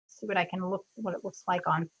see what what it looks like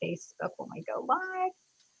on Facebook when we go live.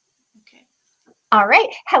 Okay. All right.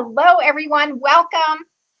 Hello, everyone. Welcome.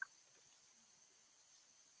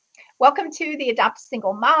 Welcome to the Adopt a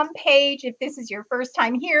Single Mom page. If this is your first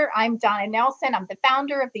time here, I'm Donna Nelson. I'm the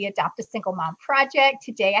founder of the Adopt a Single Mom project.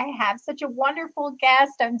 Today, I have such a wonderful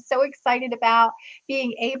guest. I'm so excited about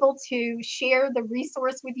being able to share the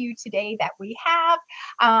resource with you today that we have.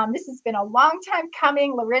 This has been a long time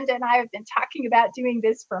coming. Laurinda and I have been talking about doing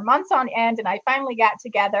this for months on end, and I finally got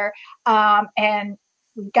together and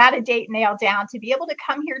we've got a date nailed down to be able to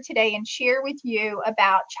come here today and share with you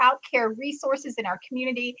about childcare resources in our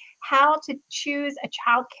community, how to choose a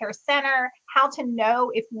childcare center, how to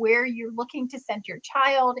know if where you're looking to send your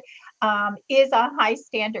child is a high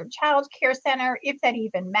standard childcare center, if that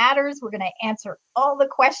even matters. We're going to answer all the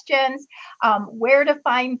questions, where to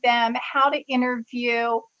find them, how to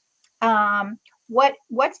interview,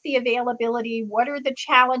 what's the availability? What are the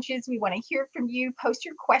challenges? We want to hear from you. Post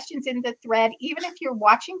your questions in the thread, even if you're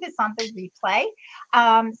watching this on the replay,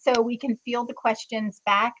 so we can field the questions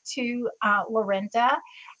back to Laurinda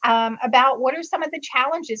about what are some of the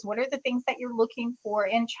challenges, what are the things that you're looking for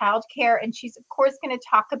in childcare. And she's, of course, going to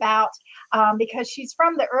talk about, because she's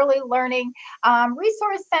from the Early Learning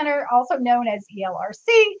Resource Center, also known as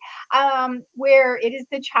ELRC, where it is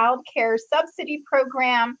the childcare subsidy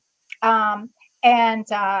program. And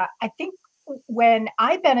I think when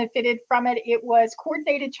I benefited from it, it was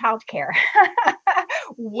coordinated childcare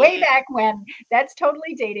way back when. That's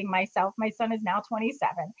totally dating myself. My son is now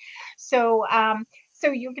 27. So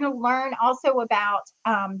you're going to learn also about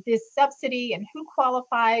this subsidy and who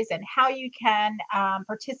qualifies and how you can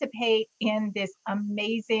participate in this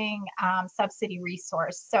amazing subsidy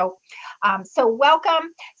resource. So welcome.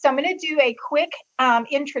 So I'm going to do a quick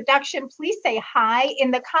introduction. Please say hi in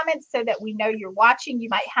the comments so that we know you're watching. You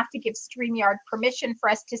might have to give StreamYard permission for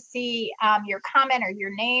us to see your comment or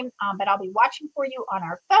your name, but I'll be watching for you on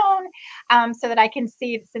our phone so that I can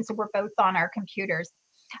see it since we're both on our computers.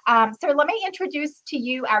 So let me introduce to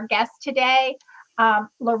you our guest today.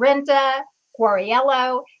 Laurinda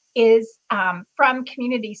Guarriello is from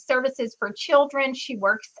Community Services for Children. She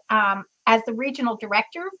works as the Regional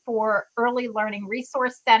Director for Early Learning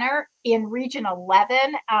Resource Center in Region 11,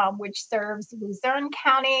 which serves Luzerne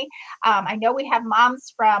County. I know we have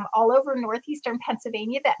moms from all over northeastern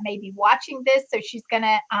Pennsylvania that may be watching this, so she's going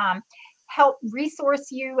to help resource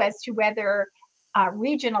you as to whether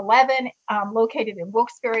Region 11, located in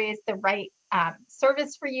Wilkes-Barre, is the right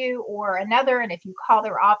service for you or another. And if you call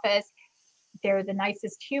their office, they're the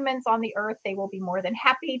nicest humans on the earth. They will be more than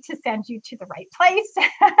happy to send you to the right place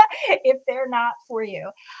if they're not for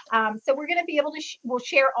you. So we're going to be able to, we'll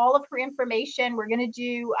share all of her information. We're going to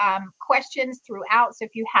do questions throughout. So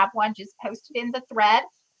if you have one, just post it in the thread.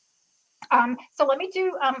 So let me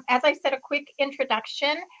do, as I said, a quick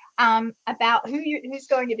introduction about who's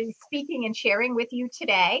going to be speaking and sharing with you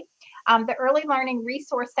today. The Early Learning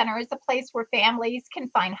Resource Center is a place where families can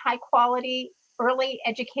find high quality early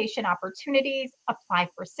education opportunities, apply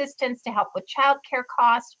for assistance to help with childcare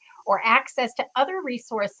costs, or access to other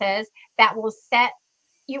resources that will set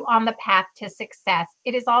you on the path to success.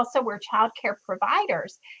 It is also where childcare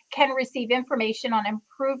providers can receive information on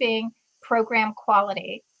improving program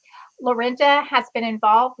quality. Laurinda has been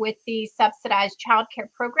involved with the subsidized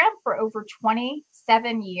childcare program for over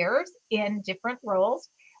 27 years in different roles.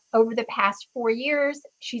 Over the past 4 years,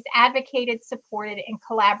 she's advocated, supported, and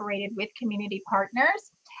collaborated with community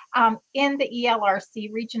partners in the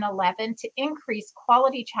ELRC Region 11 to increase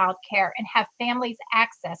quality childcare and have families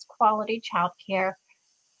access quality childcare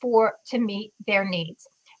to meet their needs.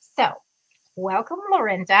 So, welcome,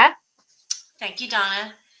 Laurinda. Thank you,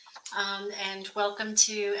 Donna. And welcome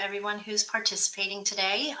to everyone who's participating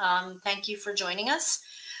today. Thank you for joining us.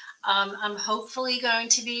 I'm hopefully going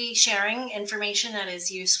to be sharing information that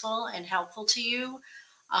is useful and helpful to you.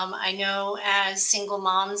 I know as single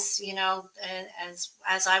moms, you know,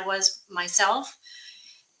 as I was myself,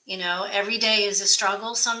 you know, every day is a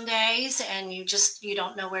struggle some days, and you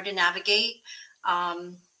don't know where to navigate.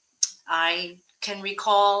 I can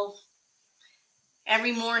recall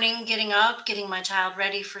every morning getting up, getting my child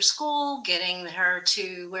ready for school, getting her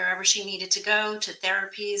to wherever she needed to go, to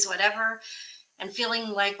therapies, whatever, and feeling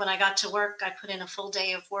like when I got to work, I put in a full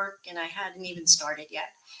day of work and I hadn't even started yet.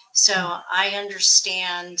 So I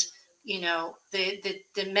understand, you know, the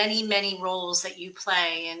many, many roles that you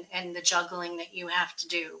play and the juggling that you have to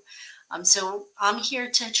do. So I'm here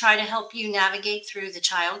to try to help you navigate through the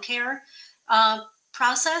childcare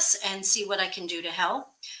process and see what I can do to help.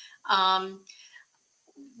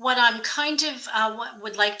 what I'm kind of what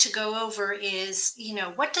would like to go over is,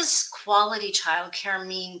 what does quality childcare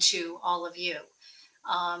mean to all of you?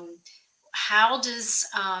 How does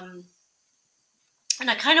and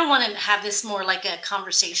I kind of want to have this more like a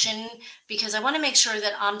conversation, because I want to make sure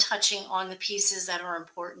that I'm touching on the pieces that are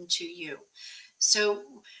important to you. So,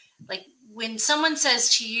 like when someone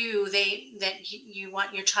says to you that you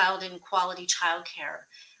want your child in quality childcare,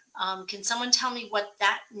 can someone tell me what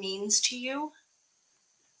that means to you?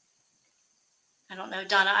 I don't know,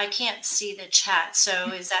 Donna, I can't see the chat.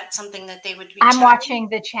 So is that something that they would be I'm chatting? watching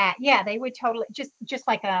the chat. Yeah, they would totally just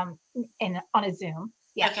like in on a Zoom.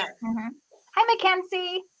 Yes. Okay. Hi,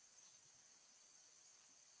 Mackenzie.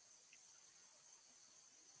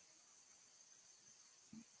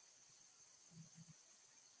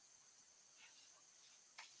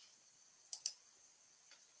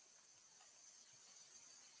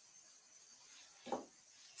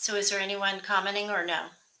 So is there anyone commenting or no?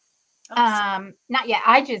 Not yet.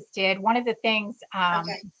 I just did. One of the things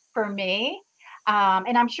Okay. for me,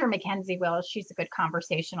 and I'm sure Mackenzie will, she's a good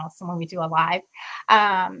conversationalist when we do a live.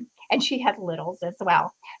 And she had littles as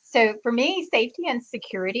well. So for me, safety and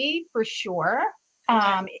security for sure.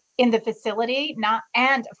 Okay. In the facility, not,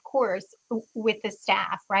 and of course with the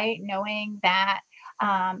staff, right? Knowing that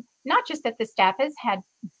not just that the staff has had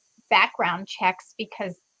background checks,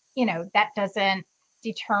 because that doesn't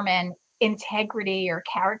determine integrity or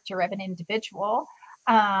character of an individual,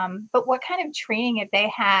 but what kind of training have they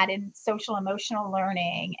had in social emotional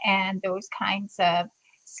learning and those kinds of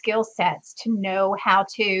skill sets to know how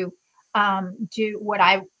to do what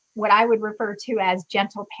I would refer to as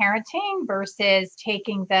gentle parenting versus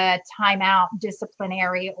taking the timeout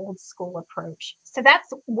disciplinary old school approach. So that's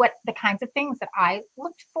what the kinds of things that I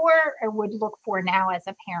looked for or would look for now as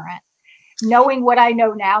a parent, knowing what I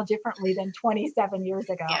know now differently than 27 years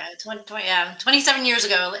ago. Yeah, 27 years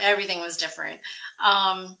ago, everything was different.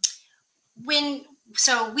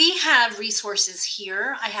 So we have resources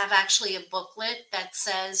here. I have actually a booklet that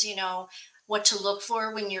says, what to look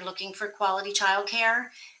for when you're looking for quality childcare.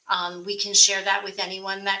 We can share that with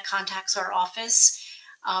anyone that contacts our office.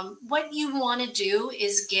 What you want to do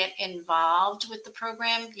is get involved with the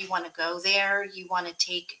program. You want to go there. You want to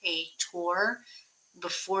take a tour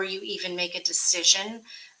before you even make a decision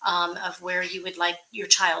of where you would like your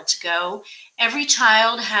child to go. Every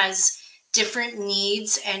child has different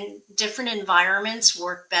needs, and different environments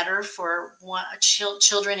work better for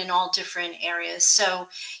children in all different areas. So,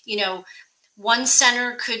 one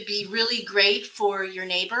center could be really great for your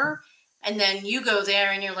neighbor, and then you go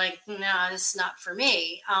there and you're like, no, this is not for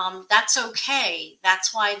me. That's okay.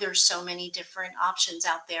 That's why there's so many different options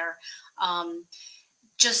out there.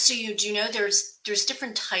 Just so you do know, there's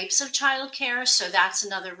different types of childcare, so that's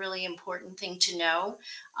another really important thing to know.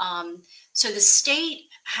 So the state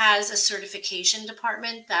has a certification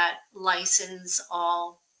department that license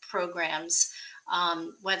all programs,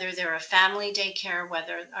 whether they're a family daycare,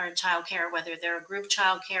 whether or childcare, whether they're a group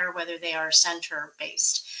childcare, whether they are center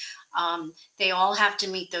based. They all have to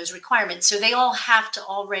meet those requirements. So they all have to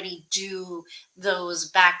already do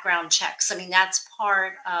those background checks. I mean, that's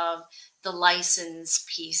part of the license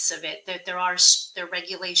piece of it, that there are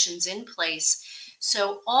regulations in place.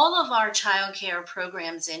 So all of our childcare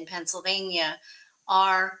programs in Pennsylvania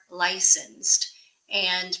are licensed.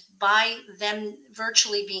 And by them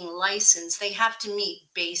virtually being licensed, they have to meet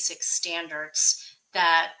basic standards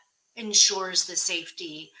that ensures the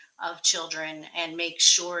safety of children and make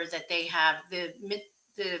sure that they have the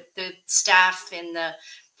staff and the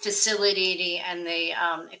facility and the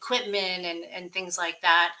equipment and things like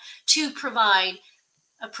that to provide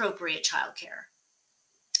appropriate childcare.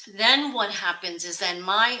 Then what happens is then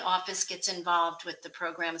my office gets involved with the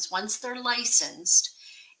programs once they're licensed,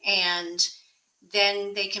 and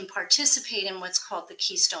then they can participate in what's called the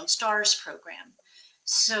Keystone Stars program.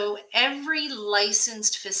 So every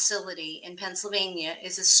licensed facility in Pennsylvania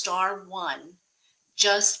is a Star 1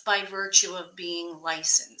 just by virtue of being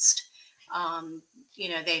licensed.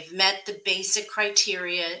 They've met the basic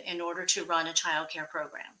criteria in order to run a childcare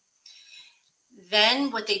program. Then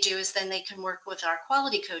what they do is then they can work with our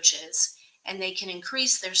quality coaches, and they can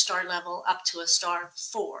increase their star level up to a Star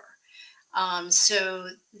 4. So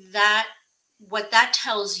that what that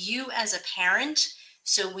tells you as a parent.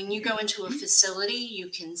 So when you go into a facility, you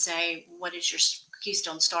can say, what is your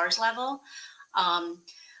Keystone Stars level?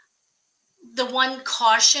 The one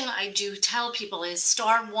caution I do tell people is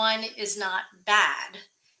Star 1 is not bad.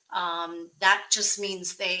 That just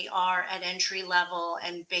means they are at entry level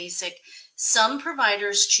and basic. Some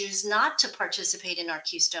providers choose not to participate in our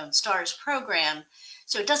Keystone Stars program.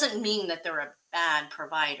 So it doesn't mean that they're a bad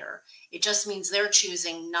provider. It just means they're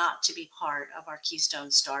choosing not to be part of our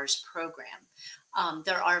Keystone Stars program.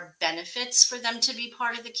 There are benefits for them to be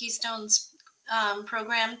part of the Keystones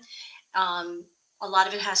program. A lot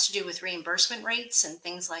of it has to do with reimbursement rates and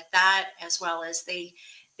things like that, as well as they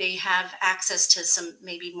have access to some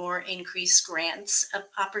maybe more increased grants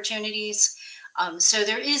opportunities. So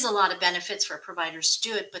there is a lot of benefits for providers to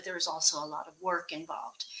do it, but there's also a lot of work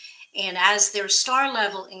involved. And as their star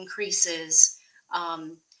level increases,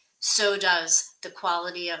 so does the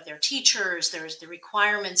quality of their teachers. There's the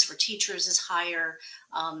requirements for teachers is higher.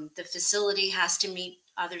 The facility has to meet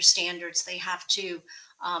other standards. They have to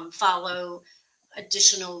follow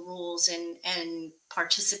additional rules and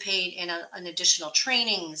participate in additional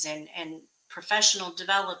trainings and professional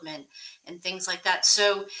development and things like that.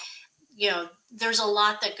 So, there's a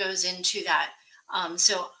lot that goes into that.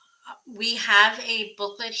 So we have a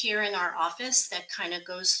booklet here in our office that kind of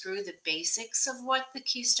goes through the basics of what the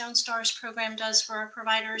Keystone Stars program does for our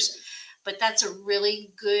providers. But that's a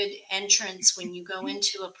really good entrance when you go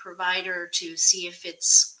into a provider to see if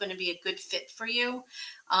it's going to be a good fit for you.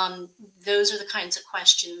 Those are the kinds of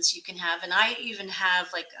questions you can have. And I even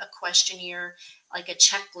have like a questionnaire, like a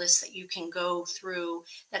checklist that you can go through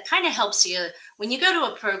that kind of helps you when you go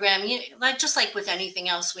to a program, just like with anything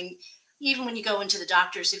else, even when you go into the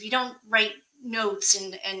doctors, if you don't write notes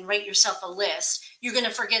and write yourself a list, you're going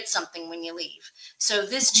to forget something when you leave. So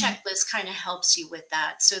this checklist kind of helps you with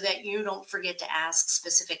that so that you don't forget to ask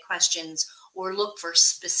specific questions or look for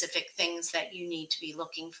specific things that you need to be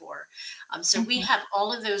looking for. So we have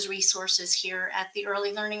all of those resources here at the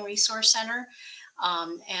Early Learning Resource Center.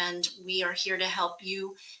 And we are here to help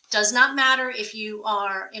you. Does not matter if you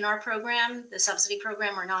are in our program, the subsidy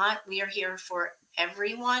program or not. We are here for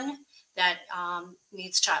everyone that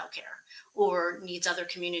needs childcare or needs other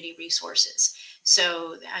community resources.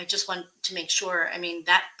 So I just want to make sure,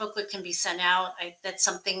 that booklet can be sent out. That's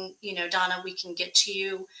something, Donna, we can get to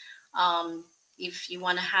you. If you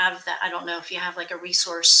want to have that, I don't know if you have like a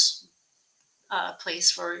resource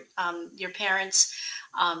place for your parents,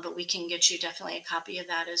 but we can get you definitely a copy of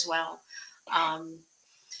that as well.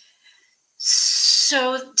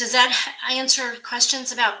 So does that answer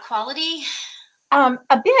questions about quality? A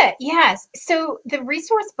bit, yes. So the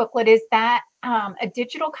resource booklet, is that a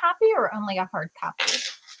digital copy or only a hard copy?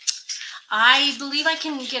 I believe I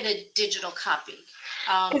can get a digital copy.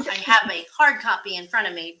 I have a hard copy in front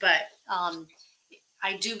of me, but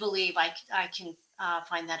I do believe I can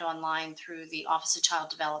find that online through the Office of Child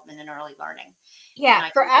Development and Early Learning. Yeah,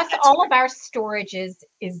 for us, all of our storage is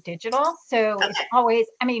digital. So it's always,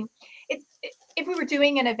 if we were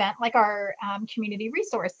doing an event like our community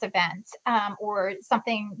resource event or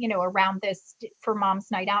something, around this for Mom's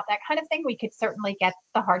Night Out, that kind of thing, we could certainly get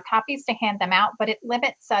the hard copies to hand them out, but it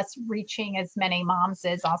limits us reaching as many moms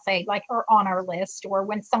as I'll say, like, are on our list, or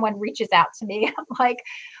when someone reaches out to me, I'm like,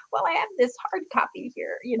 well, I have this hard copy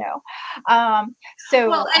here, and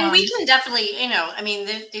we can definitely,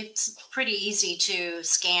 it's pretty easy to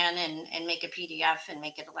scan and make a PDF and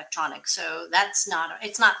make it electronic. So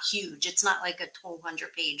it's not huge. It's not like a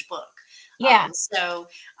 200-page book. Yeah. So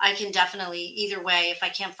I can definitely, either way, if I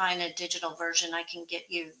can't find a digital version, I can get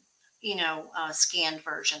you, a scanned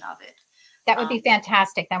version of it. That would be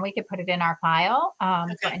fantastic. Then we could put it in our file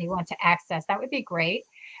for anyone to access. That would be great.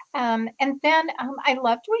 And then I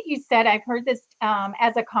loved what you said. I've heard this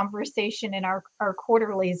as a conversation in our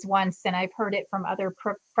quarterlies once, and I've heard it from other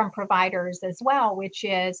from providers as well, which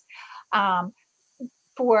is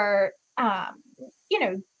for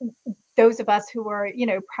those of us who are,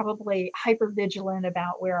 probably hyper vigilant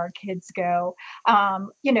about where our kids go,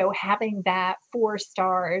 having that 4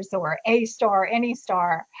 stars or a star, any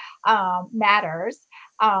star matters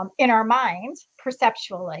in our mind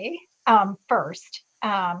perceptually first.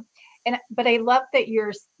 But I love that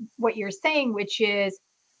what you're saying, which is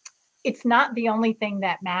it's not the only thing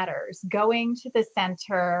that matters. Going to the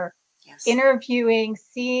center, interviewing,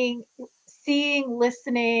 seeing,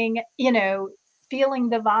 listening, feeling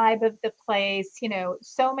the vibe of the place,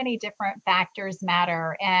 so many different factors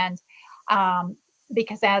matter. And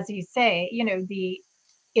because as you say, the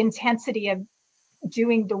intensity of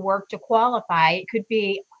doing the work to qualify, it could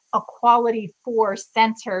be a quality 4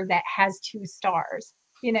 center that has 2 stars,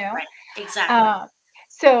 Right. Exactly.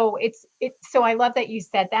 So so I love that you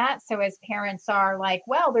said that. So as parents are like,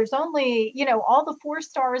 well, there's only, all the 4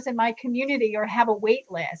 stars in my community or have a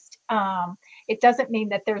wait list. It doesn't mean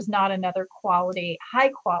that there's not another high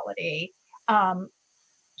quality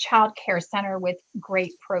childcare center with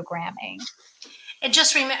great programming. And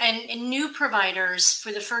just remember, and new providers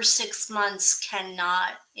for the first 6 months cannot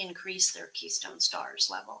increase their Keystone Stars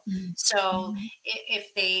level. Mm-hmm. So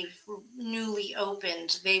if they've newly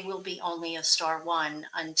opened, they will be only a star 1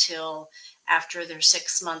 until after their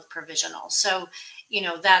 6-month provisional. So, you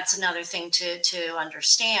know, that's another thing to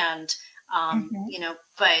understand, you know,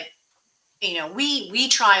 but, you know, we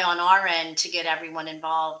try on our end to get everyone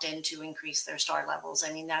involved and to increase their star levels.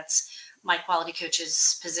 I mean, that's my quality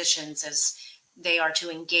coaches' positions, as they are to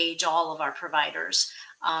engage all of our providers.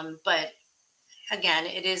 But again,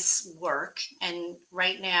 it is work. And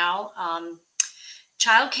right now,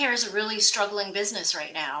 childcare is a really struggling business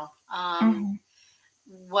right now.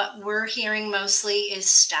 What we're hearing mostly is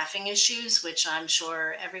staffing issues, which I'm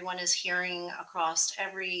sure everyone is hearing across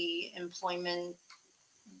every employment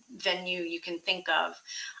venue you can think of.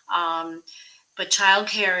 But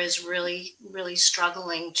childcare is really, really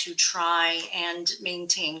struggling to try and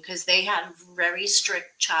maintain, because they have very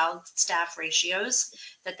strict child staff ratios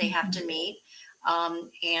that they have to meet.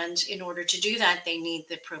 And in order to do that, they need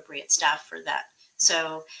the appropriate staff for that.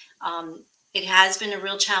 So it has been a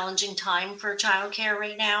real challenging time for childcare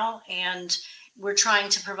right now. And we're trying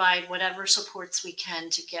to provide whatever supports we can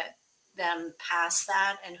to get them past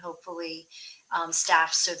that, and hopefully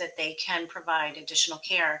staff so that they can provide additional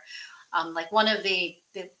care. Like one of the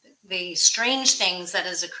strange things that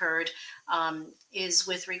has occurred is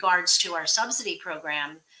with regards to our subsidy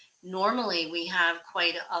program. Normally, we have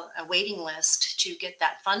quite a waiting list to get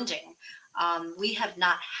that funding. We have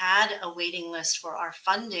not had a waiting list for our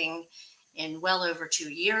funding in well over 2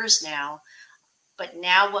 years now. But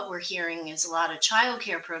now what we're hearing is a lot of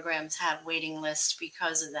childcare programs have waiting lists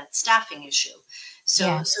because of that staffing issue.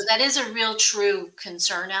 So that is a real true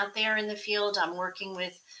concern out there in the field. I'm working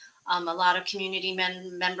with a lot of community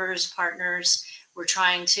members, partners. We're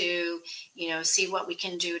trying to, you know, see what we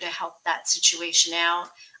can do to help that situation out.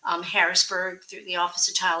 Harrisburg, through the Office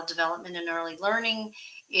of Child Development and Early Learning,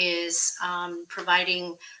 is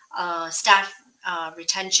providing staff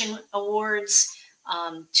retention awards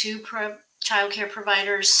to childcare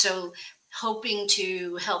providers. So hoping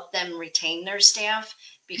to help them retain their staff,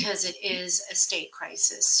 because it is a state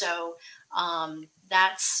crisis. So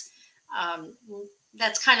that's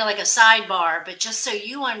kind of like a sidebar, but just so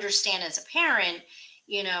you understand as a parent,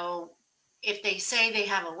 you know, if they say they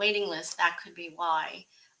have a waiting list, that could be why.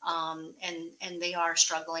 And they are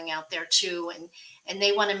struggling out there too. And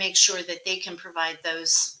they want to make sure that they can provide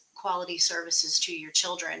those quality services to your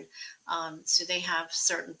children. So they have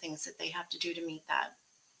certain things that they have to do to meet that.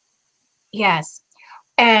 Yes.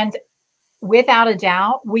 And without a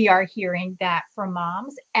doubt, we are hearing that from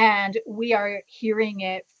moms, and we are hearing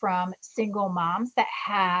it from single moms that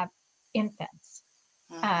have infants.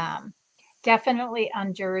 Definitely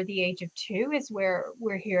under the age of 2 is where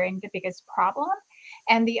we're hearing the biggest problem.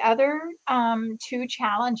 And the other 2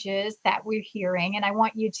 challenges that we're hearing, and I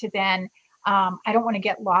want you to then, I don't want to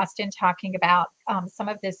get lost in talking about some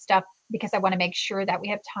of this stuff, because I want to make sure that we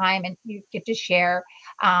have time and you get to share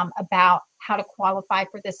about how to qualify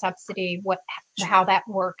for the subsidy, how that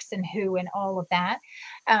works, and who, and all of that.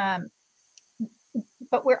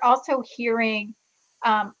 But we're also hearing,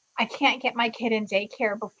 I can't get my kid in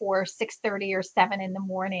daycare before 6:30 or 7 in the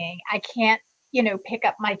morning. I can't, you know, pick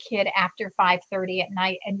up my kid after 5:30 at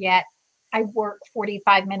night, and yet I work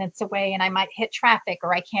 45 minutes away and I might hit traffic,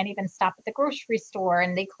 or I can't even stop at the grocery store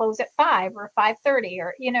and they close at 5 or 5:30,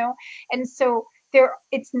 or, you know. And so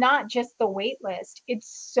it's not just the wait list. It's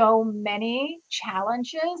so many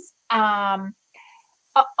challenges,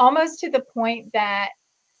 almost to the point that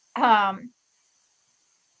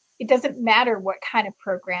it doesn't matter what kind of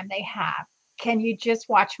program they have. Can you just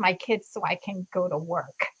watch my kids so I can go to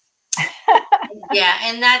work? Yeah,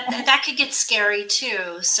 and that could get scary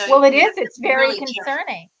too. So well, it is. It's very really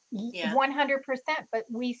concerning. Yeah. 100%. But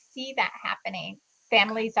we see that happening.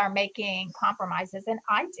 Families are making compromises, and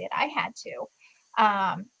I had to.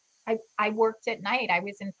 I worked at night. I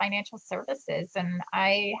was in financial services, and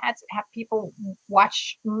I had to have people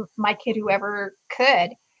watch my kid, whoever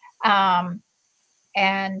could. And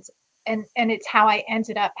it's how I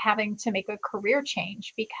ended up having to make a career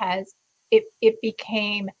change, because it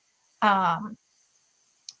became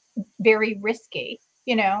very risky,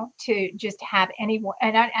 you know, to just have anyone.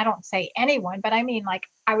 And I don't say anyone, but I mean, like,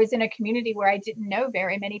 I was in a community where I didn't know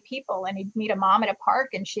very many people, and I'd meet a mom at a park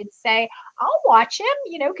and she'd say, I'll watch him,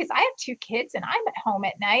 you know, because I have 2 kids and I'm at home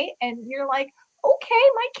at night. And you're like, okay,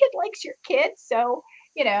 my kid likes your kid. So,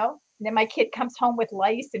 you know, and then my kid comes home with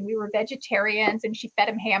lice, and we were vegetarians, and she fed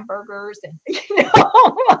him hamburgers, and, you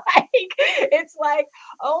know, like, it's like,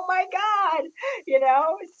 oh my God, you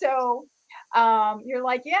know. So you're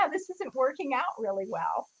like, yeah, this isn't working out really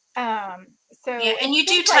well. Yeah, So and it's you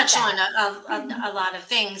do things like touch on that. a lot of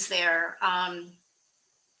things there. One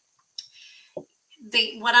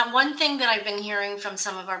thing that I've been hearing from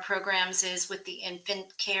some of our programs is with the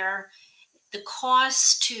infant care, the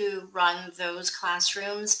cost to run those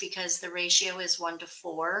classrooms, because the ratio is 1 to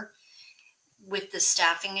 4, with the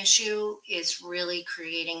staffing issue, is really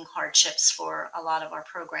creating hardships for a lot of our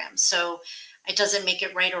programs. So it doesn't make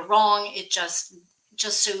it right or wrong. It just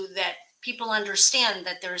so that people understand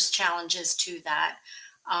that there's challenges to that.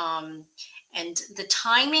 And the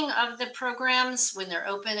timing of the programs, when they're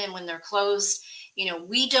open and when they're closed,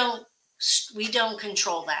 we don't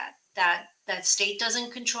control that. That state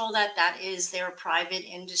doesn't control that. That is their private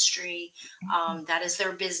industry. That is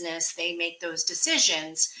their business. They make those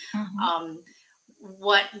decisions. Mm-hmm.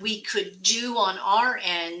 What we could do on our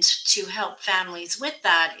end to help families with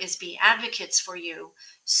that is be advocates for you.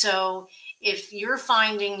 So if you're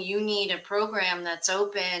finding you need a program that's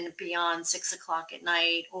open beyond 6 o'clock at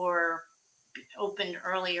night or opened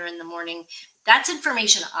earlier in the morning, that's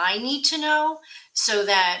information I need to know so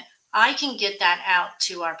that I can get that out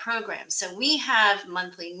to our program. So we have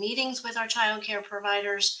monthly meetings with our child care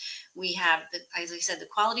providers. We have, as I said, the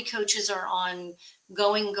quality coaches are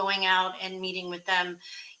going out and meeting with them.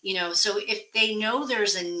 So if they know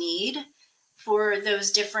there's a need for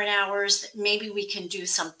those different hours, maybe we can do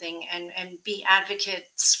something and be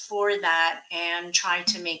advocates for that and try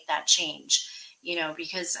to make that change,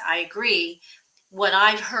 because I agree. What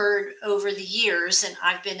I've heard over the years, and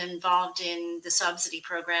I've been involved in the subsidy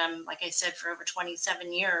program, like I said, for over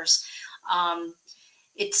 27 years,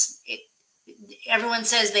 everyone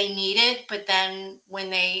says they need it, but then when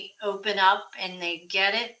they open up and they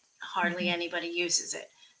get it, hardly anybody uses it.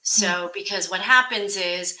 So because what happens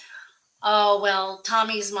is, oh, well,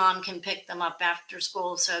 Tommy's mom can pick them up after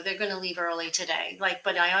school, so they're going to leave early today.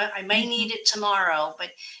 But I may need it tomorrow.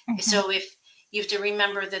 But so if you have to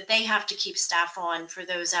remember that they have to keep staff on for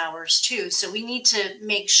those hours too. So we need to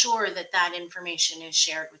make sure that information is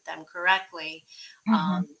shared with them correctly.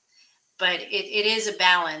 But it is a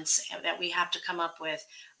balance that we have to come up with.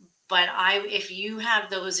 But if you have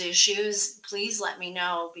those issues, please let me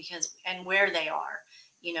know, and where they are,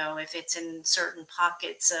 if it's in certain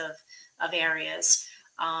pockets of areas,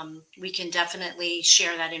 we can definitely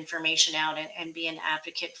share that information out and be an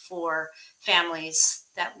advocate for families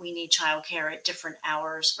that we need childcare at different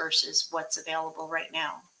hours versus what's available right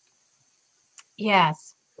now.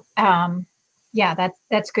 Yes. Yeah,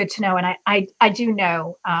 that's good to know. And I do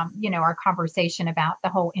know, our conversation about the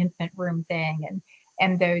whole infant room thing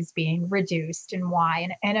and those being reduced and why,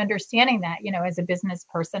 and understanding that, as a business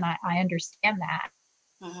person, I understand that.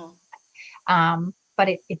 But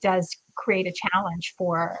it does create a challenge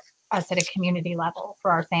for us at a community level,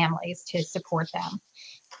 for our families to support them.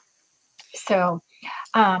 So,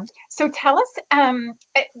 tell us,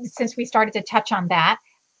 since we started to touch on that,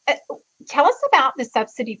 tell us about the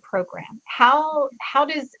subsidy program. How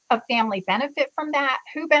does a family benefit from that?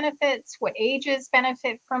 Who benefits? What ages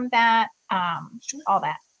benefit from that? All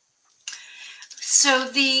that. So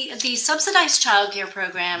the subsidized childcare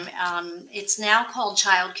program, it's now called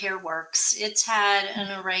Childcare Works. It's had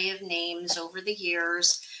an array of names over the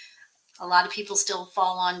years. A lot of people still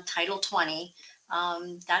fall on Title 20.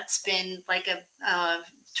 That's been like a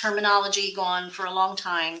terminology gone for a long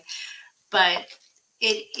time, but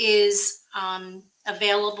it is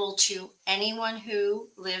available to anyone who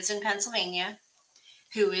lives in Pennsylvania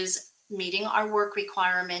who is meeting our work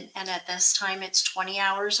requirement, and at this time it's 20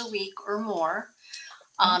 hours a week or more.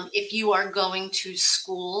 If you are going to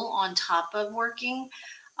school on top of working,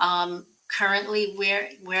 currently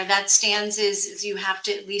where that stands is you have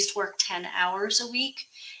to at least work 10 hours a week.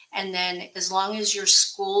 And then as long as your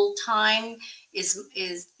school time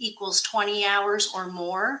is equals 20 hours or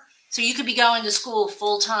more, so you could be going to school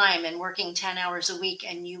full time and working 10 hours a week,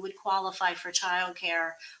 and you would qualify for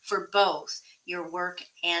childcare for both your work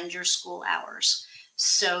and your school hours,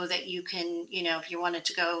 so that you can, if you wanted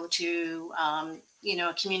to go to,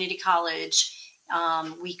 a community college,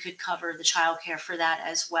 we could cover the childcare for that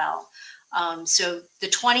as well. So the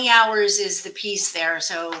 20 hours is the piece there.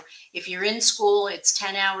 So if you're in school, it's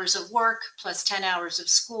 10 hours of work plus 10 hours of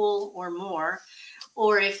school or more.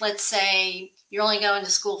 Or if, let's say, you're only going to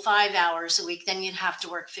school 5 hours a week, then you'd have to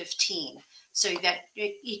work 15. So that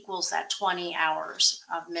it equals that 20 hours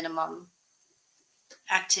of minimum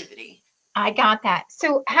activity. I got that.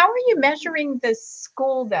 So how are you measuring the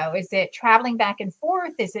school, though? Is it traveling back and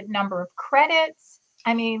forth? Is it number of credits?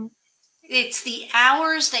 I mean, it's the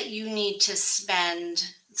hours that you need to spend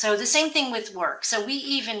So the same thing with work. So we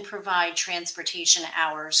even provide transportation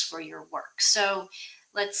hours for your work. So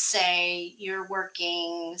let's say you're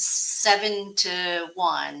working 7 to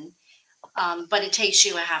 1, but it takes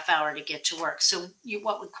you a half hour to get to work. So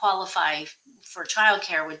what would qualify for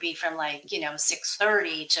childcare would be from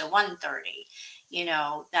 6:30 to 1:30.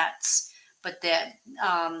 But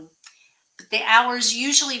the hours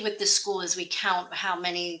usually with the school is we count how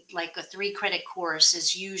many, like a 3 credit course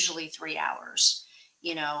is usually 3 hours,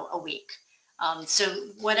 a week. So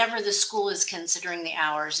whatever the school is considering the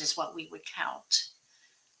hours is what we would count.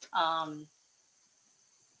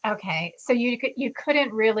 Okay, so you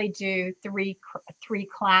couldn't really do three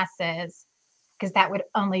classes because that would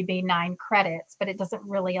only be 9 credits, but it doesn't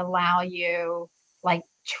really allow you like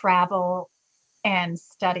travel and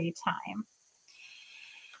study time.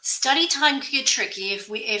 Study time could get tricky.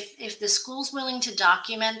 If the school's willing to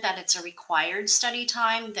document that it's a required study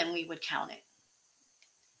time, then we would count it.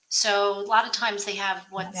 So a lot of times they have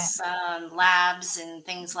labs and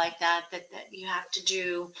things like that you have to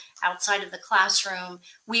do outside of the classroom.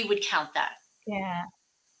 We would count that. Yeah.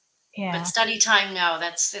 Yeah. But study time, no,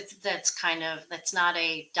 that's not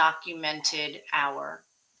a documented hour.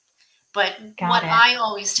 But I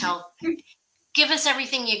always tell, give us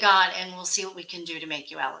everything you got and we'll see what we can do to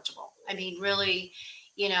make you eligible. I mean, really,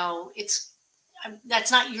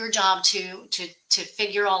 that's not your job to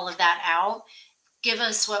figure all of that out. Give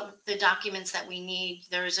us the documents that we need.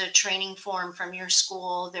 There's a training form from your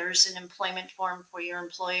school. There's an employment form for your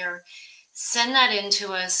employer. Send that in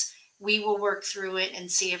to us. We will work through it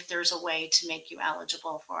and see if there's a way to make you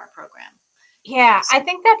eligible for our program. Yeah, I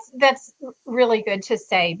think that's really good to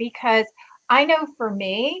say, because I know for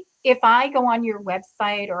me, if I go on your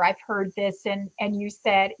website, or I've heard this and you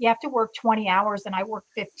said you have to work 20 hours and I work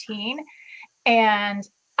 15, and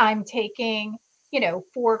I'm taking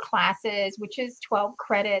 4 classes, which is 12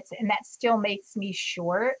 credits, and that still makes me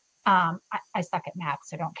short. I suck at math,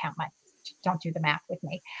 so don't do the math with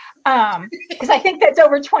me, because I think that's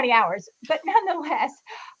over 20 hours. But nonetheless,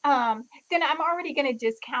 then I'm already going to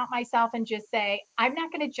discount myself and just say, I'm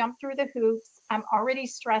not going to jump through the hoops. I'm already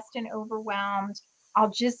stressed and overwhelmed.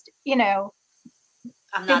 I'll just,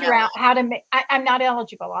 figure out how to make, I'm not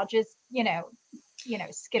eligible. I'll just,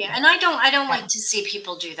 skip it. And I don't like to see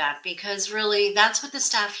people do that, because really that's what the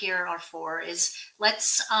staff here are for, is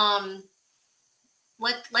let's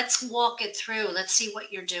walk it through. Let's see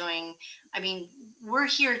what you're doing. I mean, we're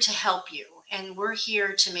here to help you, and we're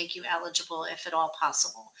here to make you eligible if at all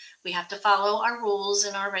possible. We have to follow our rules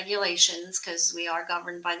and our regulations because we are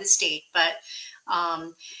governed by the state. But,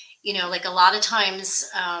 like a lot of times,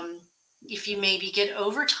 if you maybe get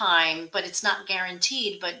overtime, but it's not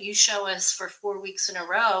guaranteed, but you show us for 4 weeks in a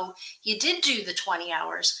row, you did do the 20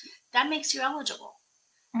 hours, that makes you eligible.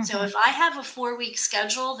 Mm-hmm. So if I have a 4-week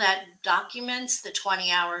schedule that documents the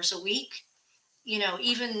 20 hours a week,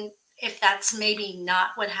 even if that's maybe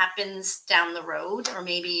not what happens down the road, or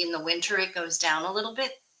maybe in the winter it goes down a little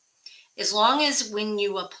bit, as long as when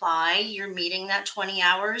you apply, you're meeting that 20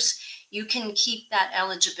 hours, you can keep that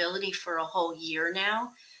eligibility for a whole year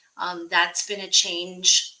now. That's been a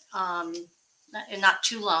change, not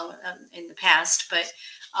too long in the past, but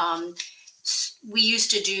we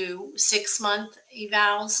used to do 6-month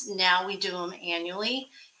evals. Now we do them annually.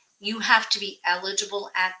 You have to be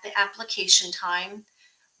eligible at the application time.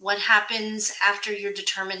 What happens after you're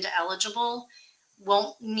determined eligible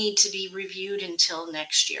won't need to be reviewed until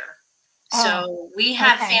next year. So we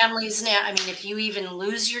have families now. I mean, if you even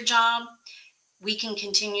lose your job, we can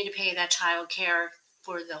continue to pay that child care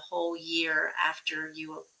for the whole year after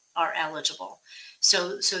you are eligible.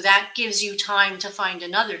 So that gives you time to find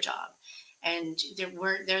another job. And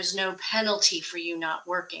there's no penalty for you not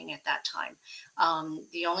working at that time.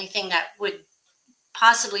 The only thing that would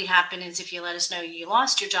possibly happen is if you let us know you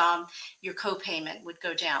lost your job, your co-payment would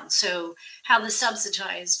go down. So how the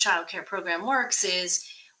subsidized childcare program works is,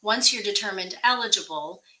 once you're determined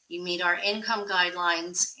eligible, you meet our income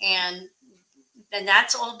guidelines, and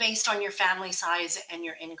that's all based on your family size and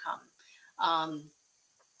your income.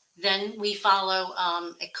 Then we follow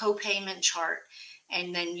a co-payment chart,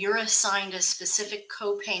 and then you're assigned a specific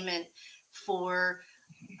co-payment for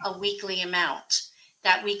a weekly amount.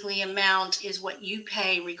 That weekly amount is what you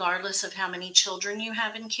pay regardless of how many children you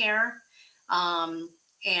have in care.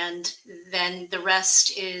 And then the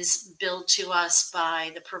rest is billed to us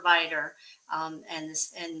by the provider, and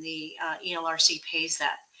the ELRC pays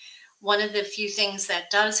that. One of the few things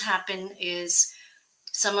that does happen is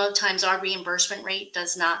sometimes our reimbursement rate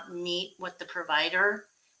does not meet what the provider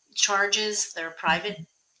charges. They're private.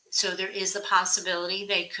 So there is the possibility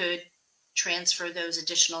they could transfer those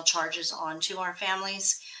additional charges onto our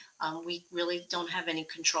families. We really don't have any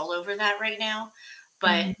control over that right now,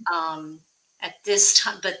 but at this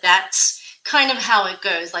time, but that's kind of how it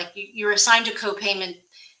goes. Like you're assigned a copayment.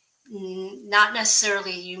 Not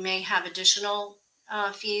necessarily, you may have additional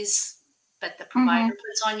fees that the provider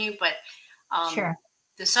puts on you, but Sure.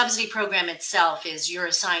 the subsidy program itself is you're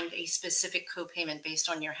assigned a specific copayment based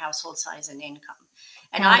on your household size and income.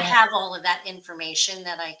 And I have all of that information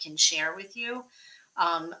that I can share with you.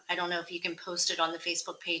 I don't know if you can post it on the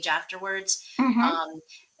Facebook page afterwards.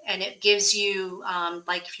 And it gives you,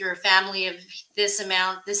 like if you're a family of this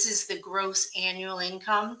amount, this is the gross annual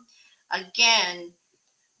income. Again,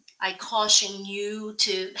 I caution you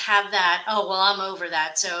to have that, oh, well, I'm over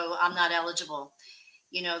that, so I'm not eligible.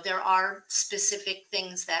 You know, there are specific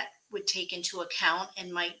things that would take into account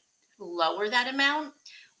and might lower that amount.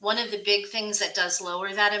 One of the big things that does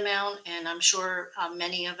lower that amount, and I'm sure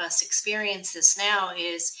many of us experience this now,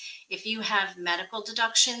 is if you have medical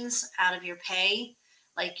deductions out of your pay,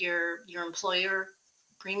 like your employer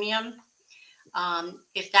premium,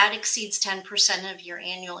 if that exceeds 10% of your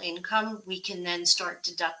annual income, we can then start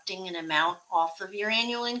deducting an amount off of your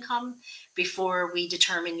annual income before we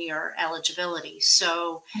determine your eligibility.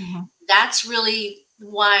 So that's really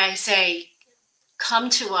why I say, come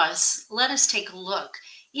to us, let us take a look.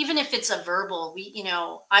 Even if it's a verbal,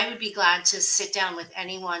 I would be glad to sit down with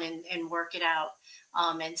anyone and work it out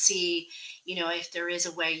and see, if there is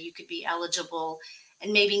a way you could be eligible,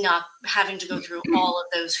 and maybe not having to go through all of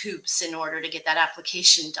those hoops in order to get that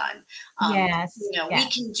application done. We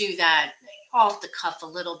can do that off the cuff a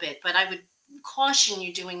little bit, but I would caution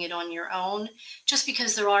you doing it on your own, just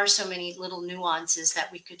because there are so many little nuances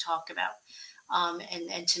that we could talk about,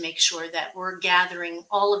 and to make sure that we're gathering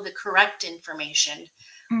all of the correct information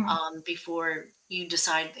before you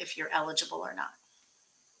decide if you're eligible or not.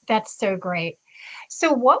 That's so great.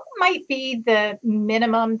 So what might be the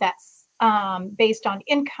minimum that's based on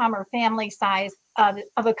income or family size of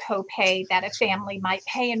a copay that a family might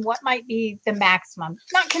pay, and what might be the maximum,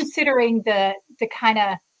 not considering the kind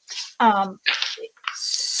of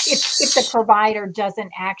if the provider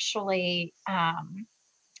doesn't actually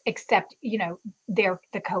accept the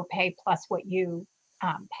copay plus what you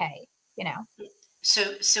pay.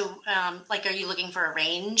 So like, are you looking for a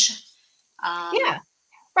range? Yeah.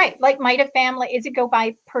 Right. Like, might a family, is it go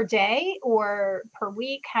by per day or per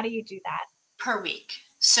week? How do you do that? Per week.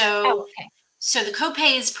 So, So the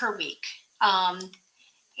copay is per week. And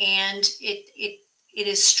it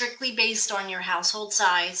is strictly based on your household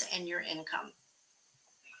size and your income.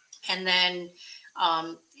 And then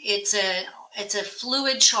it's a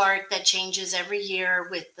fluid chart that changes every year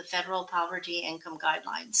with the federal poverty income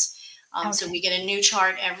guidelines. So we get a new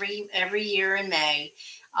chart every year in May.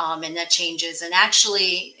 And that changes. And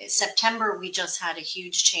actually, September, we just had a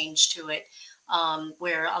huge change to it,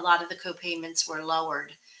 where a lot of the copayments were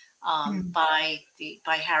lowered by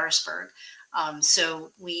Harrisburg.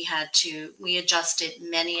 So we adjusted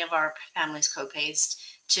many of our families' copays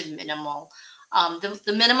to minimal.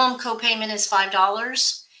 The minimum copayment is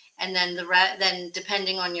 $5, and then then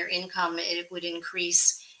depending on your income, it would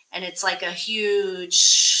increase, and it's like a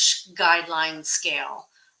huge guideline scale.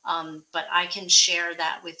 But I can share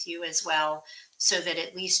that with you as well, so that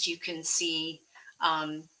at least you can see,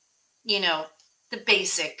 the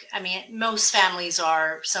basic. I mean, most families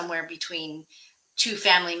are somewhere between 2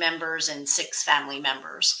 family members and 6 family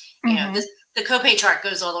members. The copay chart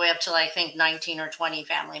goes all the way up to, I think, 19 or 20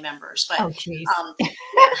 family members. But we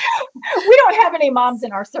don't have any moms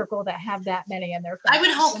in our circle that have that many in their family. I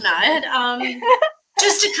would hope not.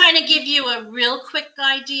 Just to kind of give you a real quick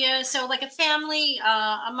idea. So like a family,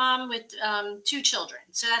 a mom with 2 children.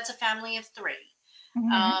 So that's a family of 3.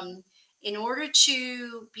 In order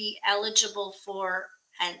to be eligible for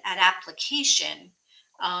an application,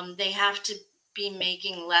 they have to be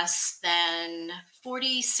making less than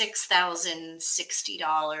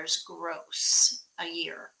 $46,060 gross a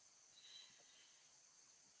year.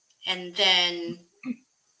 And then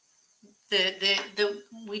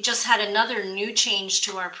we just had another new change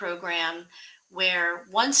to our program, where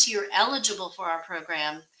once you're eligible for our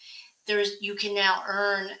program, you can now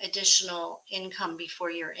earn additional income before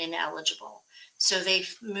you're ineligible. So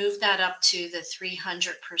they've moved that up to the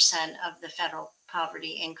 300% of the federal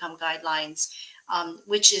poverty income guidelines,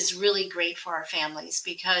 which is really great for our families,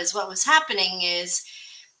 because what was happening is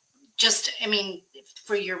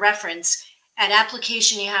for your reference, at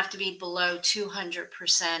application, you have to be below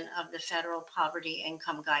 200% of the federal poverty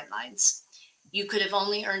income guidelines. You could have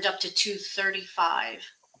only earned up to 235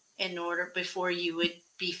 before you would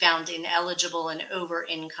be found ineligible and over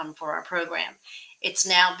income for our program. It's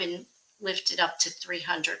now been lifted up to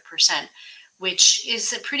 300%, which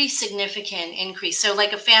is a pretty significant increase. So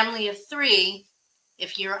like a family of 3,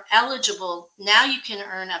 if you're eligible, now you can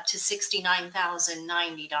earn up to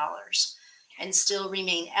 $69,090 and still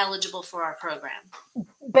remain eligible for our program.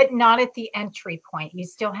 But not at the entry point. You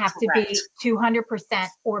still have to Correct. be 200%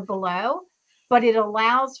 or below, but it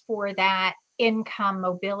allows for that income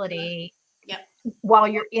mobility. Yep. While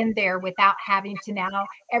you're in there without having to now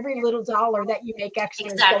every little dollar that you make extra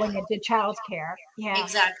is going into childcare. Yeah.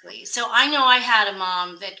 Exactly. So I know I had a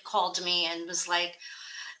mom that called me and was like,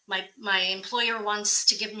 my employer wants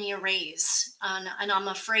to give me a raise, and I'm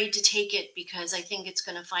afraid to take it because I think it's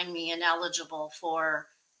going to find me ineligible for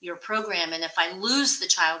your program. And if I lose the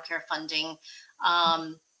childcare funding,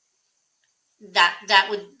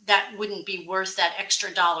 that wouldn't be worth that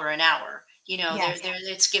extra $1 an hour. You know, Yes.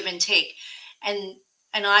 it's give and take. And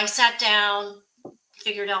I sat down,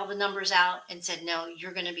 figured all the numbers out, and said, no,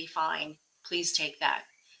 you're going to be fine. Please take that.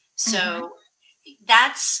 So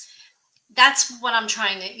that's what I'm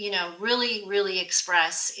trying to, really, really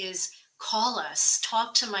express is call us,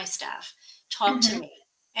 talk to my staff, talk to me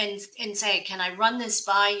and say, can I run this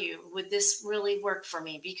by you? Would this really work for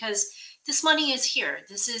me? Because this money is here.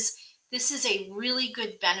 This is a really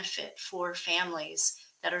good benefit for families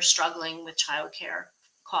that are struggling with childcare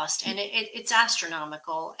cost. And it's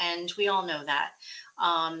astronomical. And we all know that.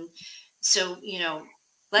 So,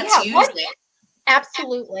 let's use it.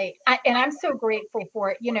 Absolutely. And I'm so grateful for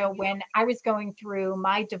it. When I was going through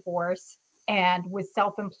my divorce and was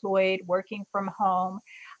self-employed, working from home,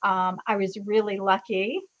 I was really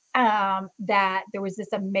lucky that there was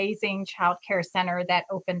this amazing childcare center that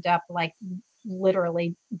opened up like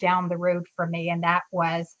literally down the road from me. And that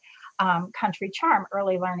was Country Charm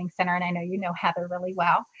Early Learning Center. And I know you know Heather really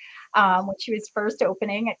well. When she was first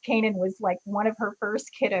opening, Kanan was like one of her first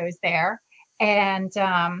kiddos there. And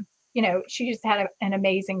she just had an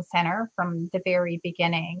amazing center from the very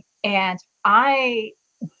beginning. And I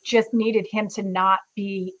just needed him to not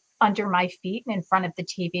be under my feet and in front of the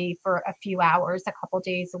TV for a few hours, a couple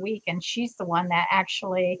days a week. And she's the one that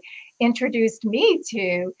actually introduced me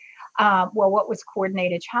to, what was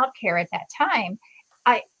coordinated childcare at that time.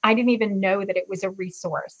 I didn't even know that it was a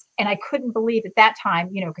resource. And I couldn't believe at that time,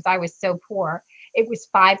 because I was so poor, it was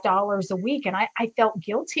 $5 a week. And I felt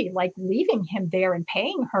guilty, like leaving him there and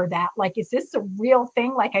paying her that. Like, is this a real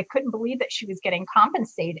thing? Like, I couldn't believe that she was getting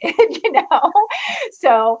compensated,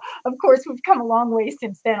 So, of course, we've come a long way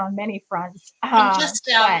since then on many fronts.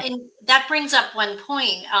 And that brings up one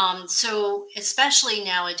point. So especially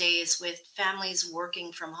nowadays with families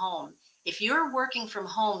working from home, if you're working from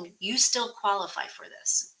home, you still qualify for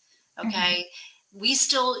this. Okay.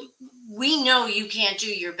 We know you can't do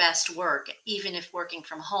your best work, even if working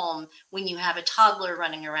from home, when you have a toddler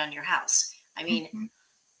running around your house. I mean,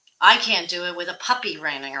 I can't do it with a puppy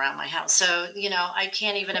running around my house. So, I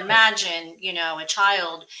can't even imagine, a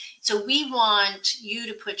child. So we want you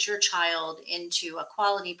to put your child into a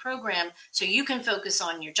quality program so you can focus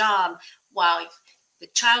on your job while the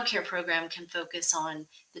childcare program can focus on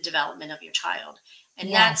the development of your child.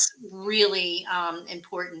 And that's really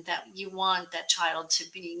important, that you want that child to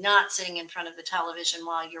be not sitting in front of the television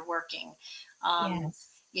while you're working.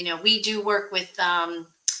 We do work with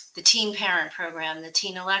the teen parent program, the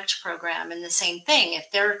teen elect program, and the same thing. If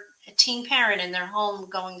they're a teen parent and they're home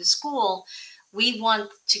going to school, we want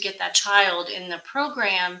to get that child in the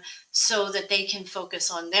program so that they can focus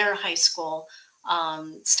on their high school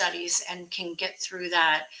studies and can get through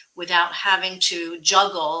that without having to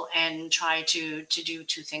juggle and try to do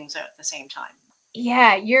two things at the same time.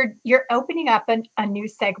 Yeah, you're opening up a new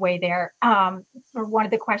segue there. For one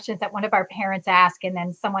of the questions that one of our parents asked, and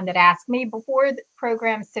then someone that asked me before the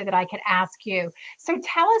program so that I could ask you. So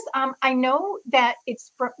tell us, I know that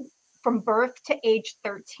it's from birth to age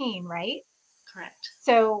 13, right? Correct.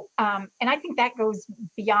 So, and I think that goes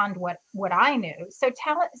beyond what I knew. So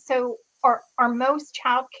are most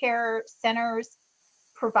child care centers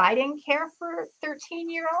providing care for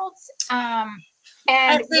 13-year-olds?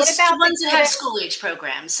 And what about the ones that have school age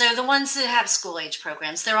programs? So the ones that have school age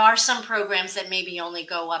programs, there are some programs that maybe only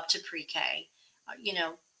go up to pre-K,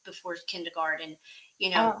 before kindergarten,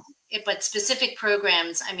 but specific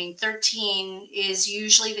programs, 13 is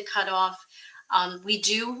usually the cutoff. We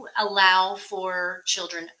do allow for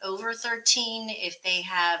children over 13 if they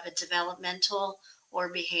have a developmental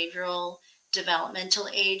or behavioral developmental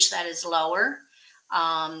age that is lower.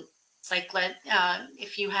 It's like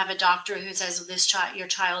if you have a doctor who says your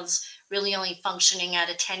child's really only functioning at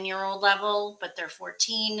a 10-year-old level, but they're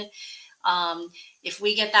 14. If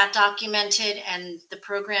we get that documented and the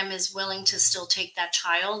program is willing to still take that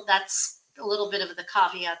child, that's a little bit of the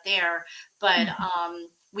caveat there, but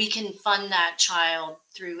we can fund that child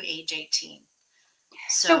through age 18.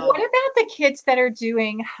 So what about the kids that are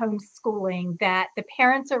doing homeschooling, that the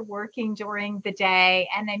parents are working during the day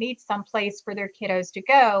and they need some place for their kiddos to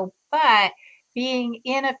go, but being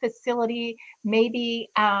in a facility, maybe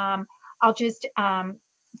I'll just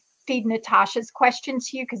feed Natasha's question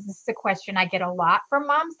to you, because this is a question I get a lot from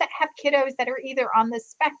moms that have kiddos that are either on the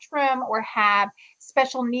spectrum or have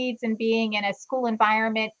special needs, and being in a school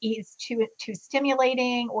environment is too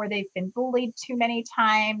stimulating, or they've been bullied too many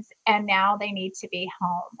times and now they need to be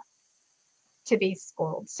home to be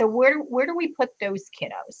schooled. So where do we put those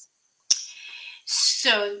kiddos?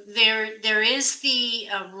 So there is the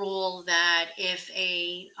rule that if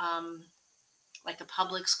a like a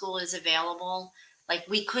public school is available, like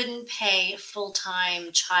we couldn't pay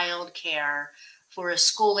full-time childcare for a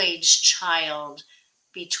school-age child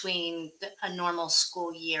between a normal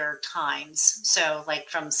school year times. So like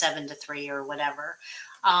from 7 to 3 or whatever,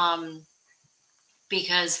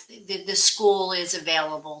 because the school is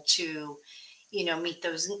available to, you know,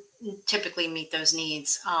 typically meet those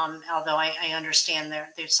needs. Although I understand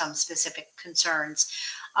there's some specific concerns.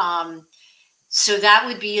 So that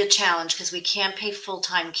would be a challenge, because we can't pay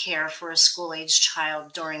full-time care for a school-age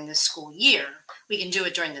child during the school year. We can do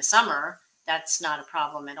it during the summer. That's not a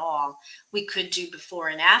problem at all. We could do before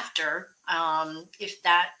and after, if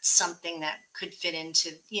that's something that could fit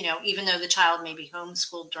into, you know, even though the child may be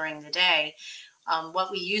homeschooled during the day. What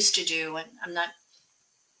we used to do, and I'm not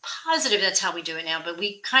positive that's how we do it now, but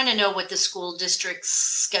we kind of know what the school district's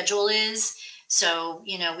schedule is. So,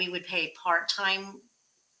 you know, we would pay part-time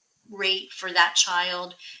rate for that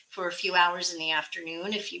child for a few hours in the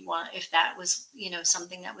afternoon, if that was, you know,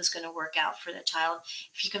 something that was going to work out for the child.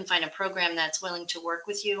 If you can find a program that's willing to work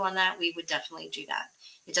with you on that, we would definitely do that.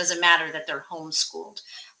 It doesn't matter that they're homeschooled.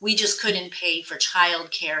 We just couldn't pay for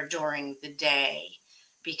childcare during the day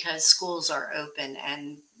because schools are open,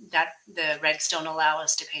 and that the regs don't allow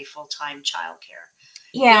us to pay full-time childcare.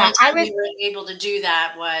 Yeah, the only time we were able to do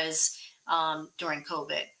that was during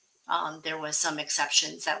COVID. There was some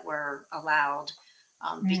exceptions that were allowed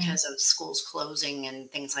because of schools closing and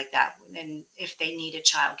things like that. And if they needed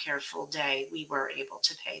childcare full day, we were able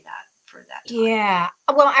to pay that for that time. Yeah.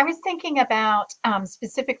 Well, I was thinking about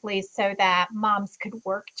specifically so that moms could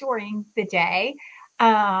work during the day,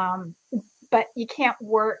 but you can't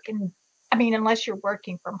work, and I mean, unless you're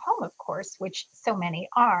working from home, of course, which so many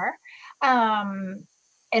are, and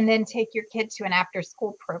then take your kid to an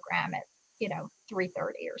after-school program at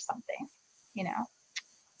 3:30 or something, you know.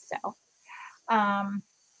 So,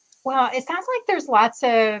 well, it sounds like there's lots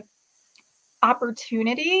of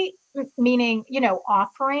opportunity, meaning,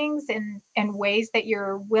 offerings and ways that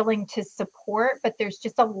you're willing to support, but there's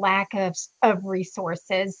just a lack of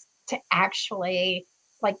resources to actually,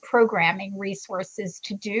 like programming resources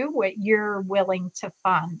to do what you're willing to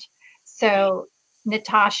fund. So,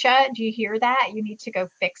 Natasha, do you hear that? You need to go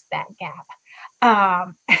fix that gap.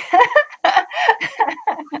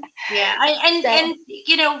 Yeah, and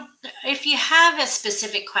if you have a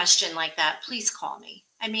specific question like that, please call me.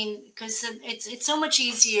 I mean, because it's so much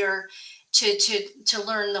easier to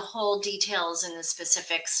learn the whole details and the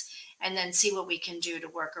specifics, and then see what we can do to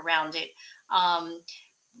work around it.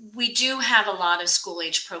 We do have a lot of school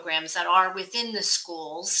age programs that are within the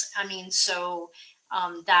schools. I mean, so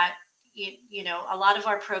that a lot of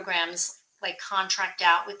our programs like contract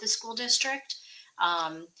out with the school district.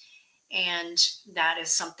 And that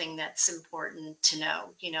is something that's important to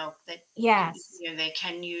know, that yes, they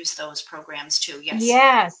can use those programs too. Yes.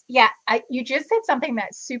 Yes. Yeah. You just said something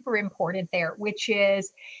that's super important there, which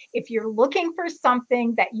is if you're looking for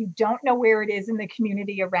something that you don't know where it is in the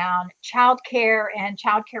community around childcare and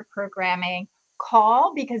childcare programming,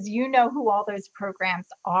 call, because you know who all those programs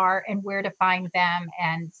are and where to find them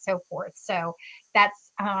and so forth. So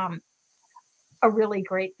that's a really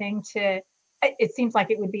great thing it seems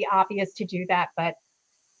like it would be obvious to do that, but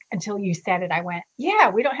until you said it, I went, yeah,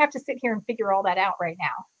 we don't have to sit here and figure all that out right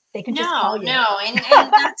now. They can just call you. No, and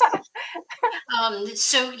that's,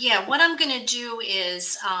 so yeah, what I'm going to do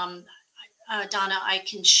is, Donna, I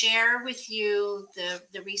can share with you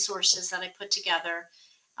the resources that I put together.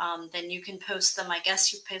 Then you can post them. I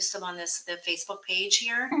guess you post them on the Facebook page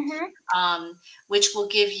here, which will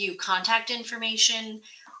give you contact information.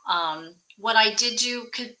 What I did do,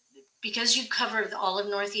 because you covered all of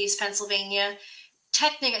Northeast Pennsylvania,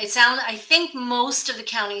 technically, I think most of the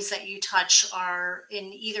counties that you touch are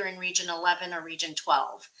either in Region 11 or Region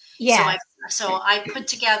 12. Yeah. So I put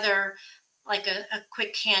together like a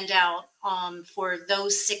quick handout for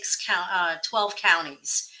those 12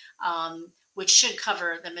 counties, which should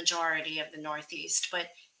cover the majority of the Northeast. But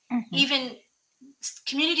Mhm. even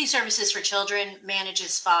Community Services for Children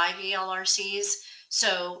manages 5 ELRCs.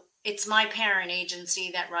 So it's my parent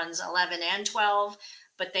agency that runs 11 and 12,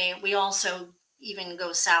 but we also even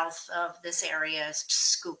go south of this area,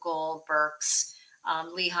 Schuylkill, Berks,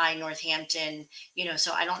 Lehigh, Northampton,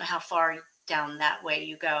 so I don't know how far down that way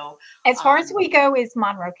you go. As far as we go is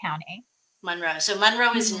Monroe County. Monroe. So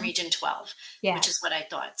Monroe is in Region 12, yes. which is what I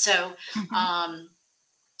thought. So,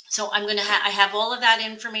 so I'm going to I have all of that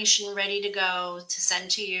information ready to go to send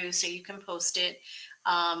to you so you can post it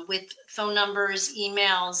with phone numbers,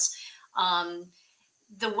 emails.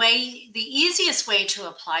 The easiest way to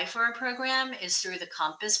apply for a program is through the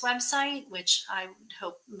Compass website, which I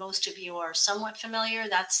hope most of you are somewhat familiar.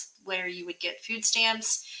 That's where you would get food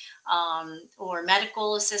stamps or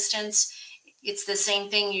medical assistance. It's the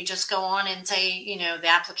same thing. You just go on and say, the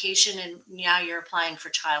application, and now you're applying for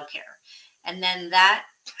childcare. And then that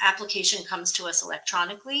application comes to us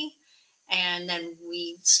electronically. And then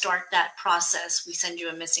we start that process. We send you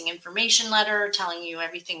a missing information letter telling you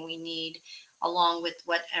everything we need, along with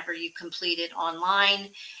whatever you completed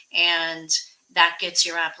online. And that gets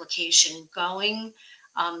your application going.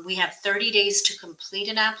 We have 30 days to complete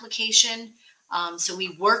an application. So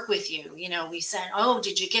we work with you, we said, oh,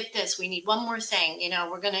 did you get this? We need one more thing.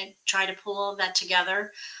 We're going to try to pull all of that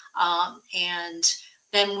together. And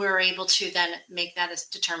then we're able to then make that a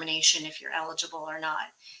determination if you're eligible or not.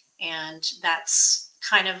 And that's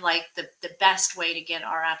kind of like the best way to get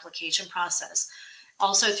our application process.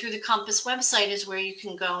 Also through the Compass website is where you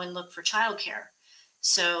can go and look for childcare.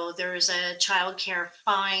 So there's a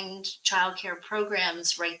find childcare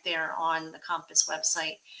programs right there on the Compass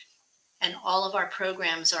website. And all of our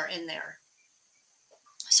programs are in there.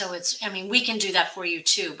 So we can do that for you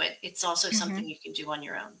too, but it's also something you can do on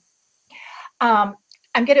your own.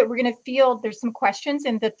 We're gonna field, there's some questions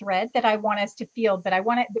in the thread that I want us to field, but I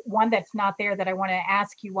want one that's not there that I want to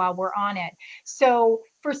ask you while we're on it. So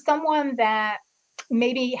for someone that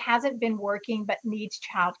maybe hasn't been working but needs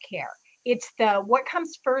childcare, it's what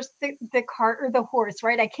comes first, the cart or the horse,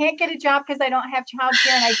 right? I can't get a job because I don't have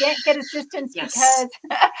childcare, and I can't get assistance because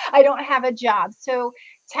I don't have a job. So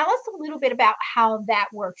tell us a little bit about how that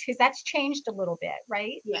works, because that's changed a little bit,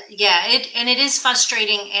 right? Yeah. It is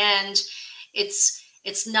frustrating, and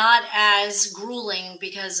it's not as grueling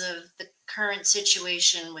because of the current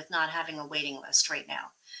situation with not having a waiting list right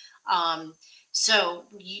now. So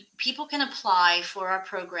people can apply for our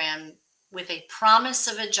program with a promise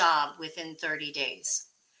of a job within 30 days.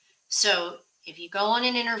 So if you go on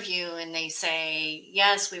an interview and they say,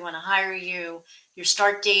 yes, we want to hire you, your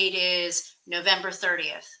start date is November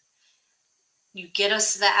 30th. You get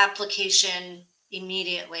us the application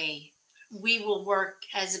immediately. We will work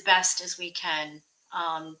as best as we can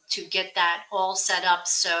to get that all set up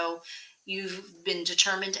so you've been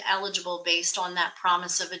determined eligible based on that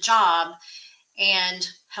promise of a job, and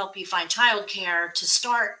help you find childcare to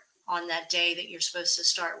start on that day that you're supposed to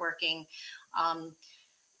start working.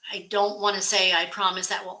 I don't want to say I promise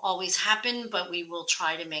that will always happen, but we will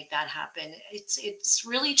try to make that happen. It's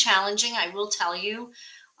really challenging. I will tell you,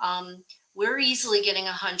 we're easily getting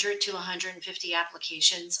 100 to 150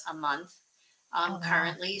 applications a month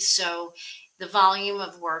currently. So the volume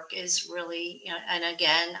of work is really, and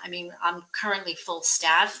again, I'm currently full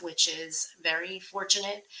staff, which is very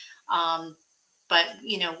fortunate. But,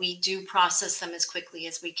 we do process them as quickly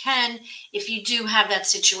as we can. If you do have that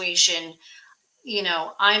situation,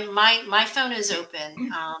 my phone is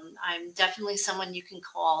open. I'm definitely someone you can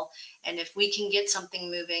call. And if we can get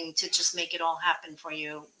something moving to just make it all happen for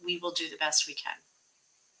you, we will do the best we can.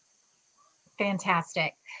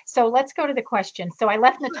 Fantastic. So let's go to the question. So I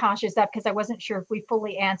left Natasha's up because I wasn't sure if we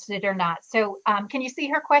fully answered it or not. So can you see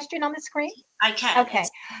her question on the screen? I can. Okay.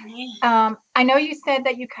 I know you said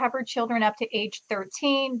that you covered children up to age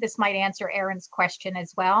 13. This might answer Erin's question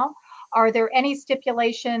as well. Are there any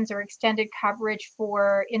stipulations or extended coverage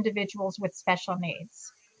for individuals with special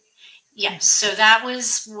needs? Yes. So that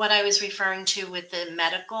was what I was referring to with the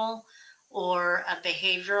medical or a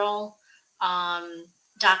behavioral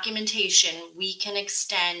documentation. We can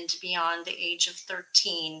extend beyond the age of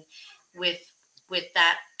 13 with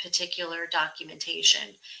that particular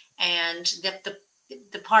documentation. And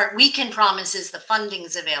the part we can promise is the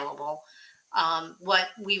funding's available. What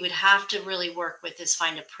we would have to really work with is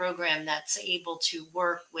find a program that's able to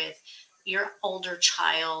work with your older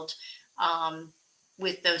child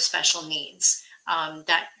with those special needs.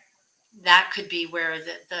 That could be where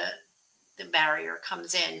the barrier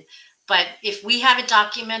comes in. But if we have it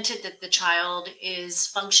documented that the child is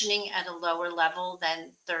functioning at a lower level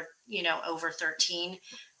than they're, over 13,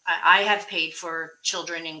 I have paid for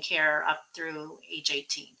children in care up through age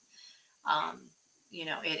 18. You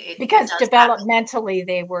know, it Because does happen. developmentally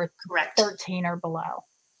they were Correct. 13 or below.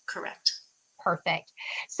 Correct. Perfect.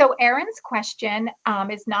 So Erin's question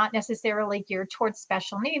is not necessarily geared towards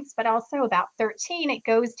special needs, but also about 13. It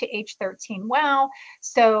goes to age 13 well.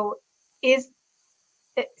 So is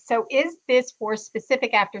this for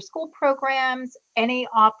specific after school programs, any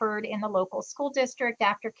offered in the local school district,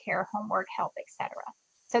 aftercare, homework, help, etc.?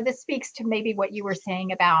 So this speaks to maybe what you were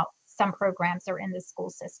saying about some programs are in the school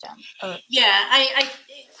system. Yeah,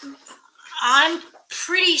 I'm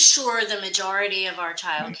pretty sure the majority of our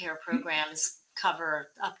child care programs cover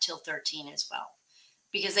up till 13 as well,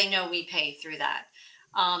 because they know we pay through that.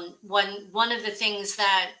 One of the things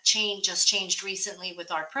that just changed recently with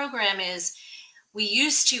our program is we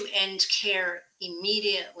used to end care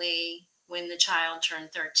immediately when the child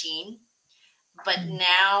turned 13, but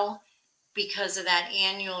now, because of that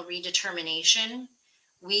annual redetermination,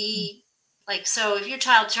 we so if your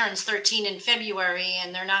child turns 13 in February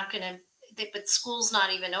and they're not going to, but school's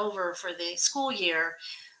not even over for the school year,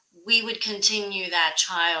 we would continue that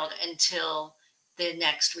child until the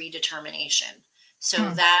next redetermination. So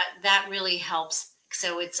that really helps.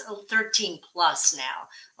 So it's 13 plus now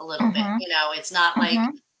a little bit. You know, it's not like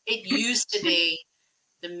it used to be.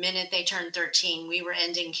 The minute they turned 13, we were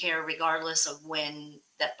ending care regardless of when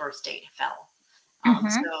that birth date fell.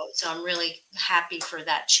 So I'm really happy for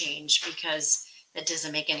that change, because that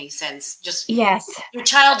doesn't make any sense. Just Yes. Your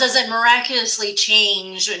child doesn't miraculously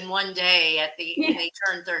change in one day when they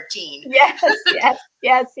turn 13. Yes.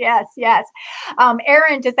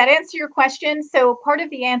 Erin, does that answer your question? So part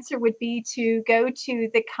of the answer would be to go to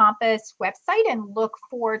the Compass website and look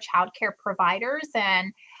for childcare providers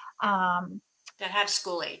and that have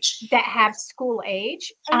school age.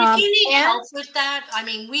 And if you need help with that, I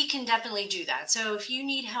mean, we can definitely do that. So if you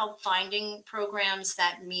need help finding programs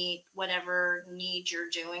that meet whatever need you're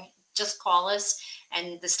doing, just call us,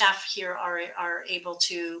 and the staff here are able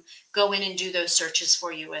to go in and do those searches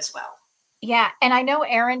for you as well. Yeah, and I know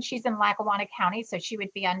Erin, she's in Lackawanna County, so she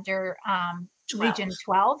would be under 12. Region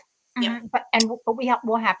 12. Yep. But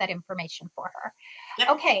we'll have that information for her. Yep.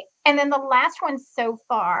 Okay, and then the last one so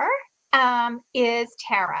far is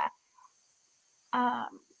Tara.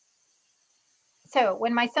 So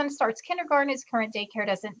when my son starts kindergarten, his current daycare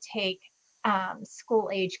doesn't take school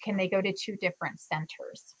age. Can they go to two different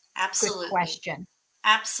centers? Absolutely. Good question.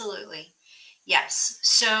 Absolutely. Yes.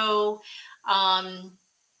 So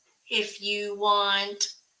if you want,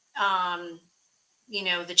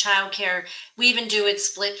 the childcare, we even do it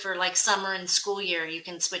split for like summer and school year. You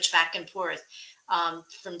can switch back and forth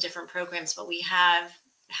from different programs, but we have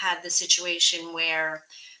had the situation where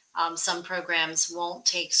some programs won't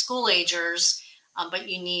take school agers, but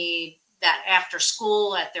you need that after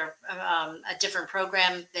school at their a different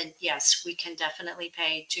program, then yes, we can definitely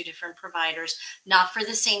pay two different providers, not for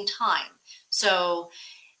the same time. So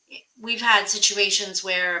we've had situations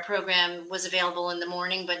where a program was available in the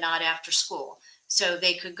morning, but not after school. So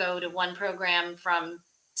they could go to one program from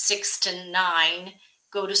 6 to 9,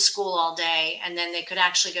 go to school all day, and then they could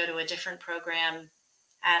actually go to a different program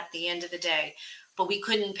at the end of the day. But we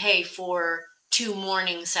couldn't pay for 2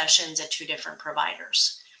 morning sessions at 2 different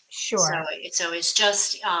providers. Sure. So it's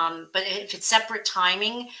just, but if it's separate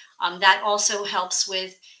timing, that also helps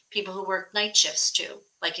with people who work night shifts too.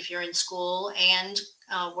 Like if you're in school and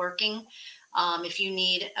working, if you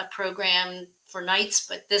need a program for nights,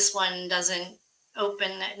 but this one doesn't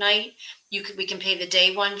open at night, we can pay the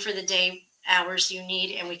day one for the day hours you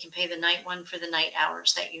need, and we can pay the night one for the night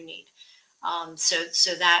hours that you need.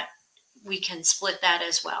 So that we can split that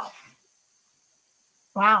as well.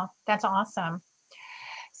 Wow, that's awesome.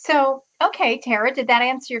 So, okay, Tara, did that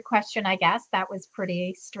answer your question? I guess that was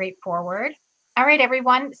pretty straightforward. All right,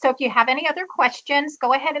 everyone. So if you have any other questions,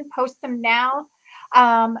 go ahead and post them now.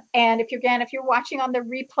 And if you're watching on the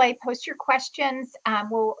replay, post your questions.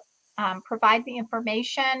 We'll provide the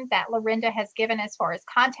information that Laurinda has given as far as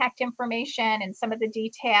contact information and some of the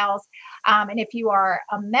details. And if you are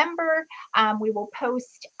a member, we will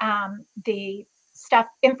post the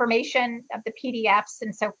information of the PDFs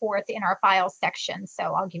and so forth in our files section. So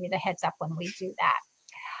I'll give you the heads up when we do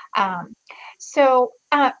that. So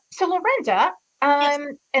Laurinda,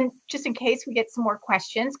 Yes. and just in case we get some more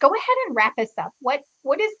questions, go ahead and wrap us up. What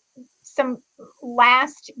is some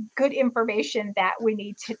last good information that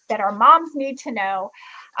that our moms need to know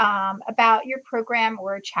about your program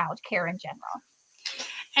or childcare in general?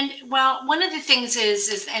 And well, one of the things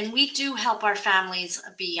is, and we do help our families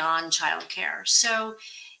beyond childcare. So,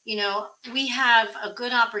 we have a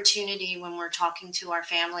good opportunity when we're talking to our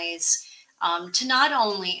families to not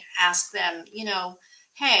only ask them, you know,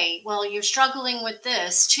 hey, well, you're struggling with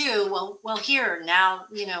this too. Well, here now,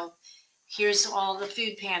 you know, here's all the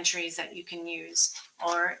food pantries that you can use.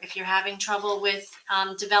 Or if you're having trouble with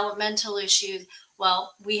developmental issues,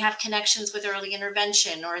 well, we have connections with early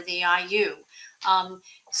intervention or the IU.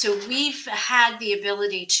 So we've had the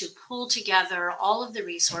ability to pull together all of the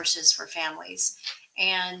resources for families,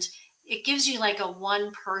 and it gives you like a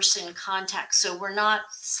one person contact. So we're not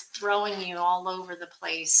throwing you all over the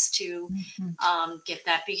place to get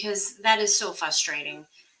that, because that is so frustrating.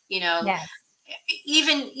 You know, Yes.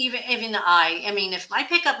 I mean, if I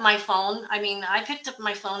pick up my phone, I mean, I picked up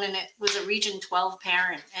my phone and it was a Region 12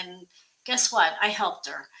 parent, and guess what? I helped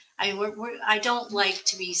her. I don't like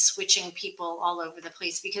to be switching people all over the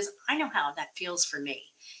place, because I know how that feels for me.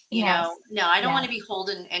 You Yes. know, no, I don't want Yes. to be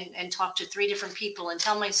holden and talk to 3 different people and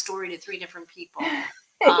tell my story to 3 different people.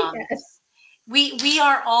 Yes. We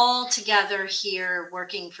are all together here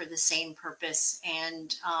working for the same purpose,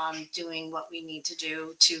 and doing what we need to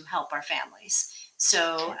do to help our families.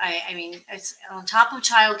 So, I mean, it's on top of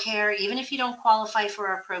childcare. Even if you don't qualify for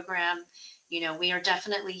our program, you know, we are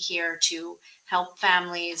definitely here to help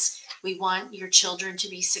families. We want your children to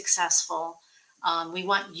be successful. We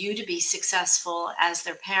want you to be successful as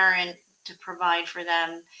their parent, to provide for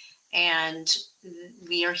them. And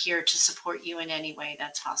we are here to support you in any way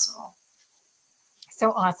that's possible.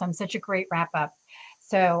 So awesome. Such a great wrap up.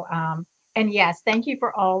 So, and yes, thank you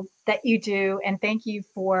for all that you do. And thank you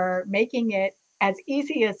for making it as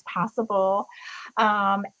easy as possible.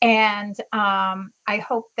 I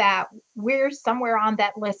hope that we're somewhere on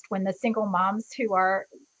that list when the single moms who are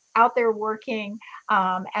out there working,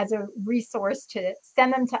 as a resource, to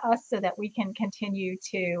send them to us so that we can continue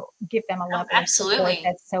to give them a Oh, level of support absolutely.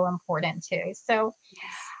 that's so important too. So,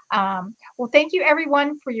 Yes. well, thank you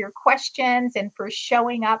everyone for your questions and for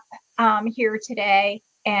showing up here today.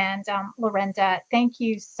 And Laurinda, thank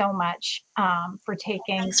you so much for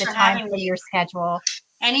taking Thanks the for time having from me. your schedule.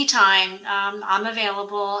 Anytime. I'm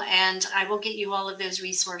available, and I will get you all of those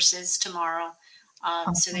resources tomorrow, so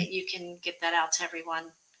Awesome. that you can get that out to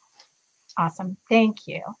everyone. Awesome. Thank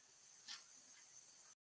you.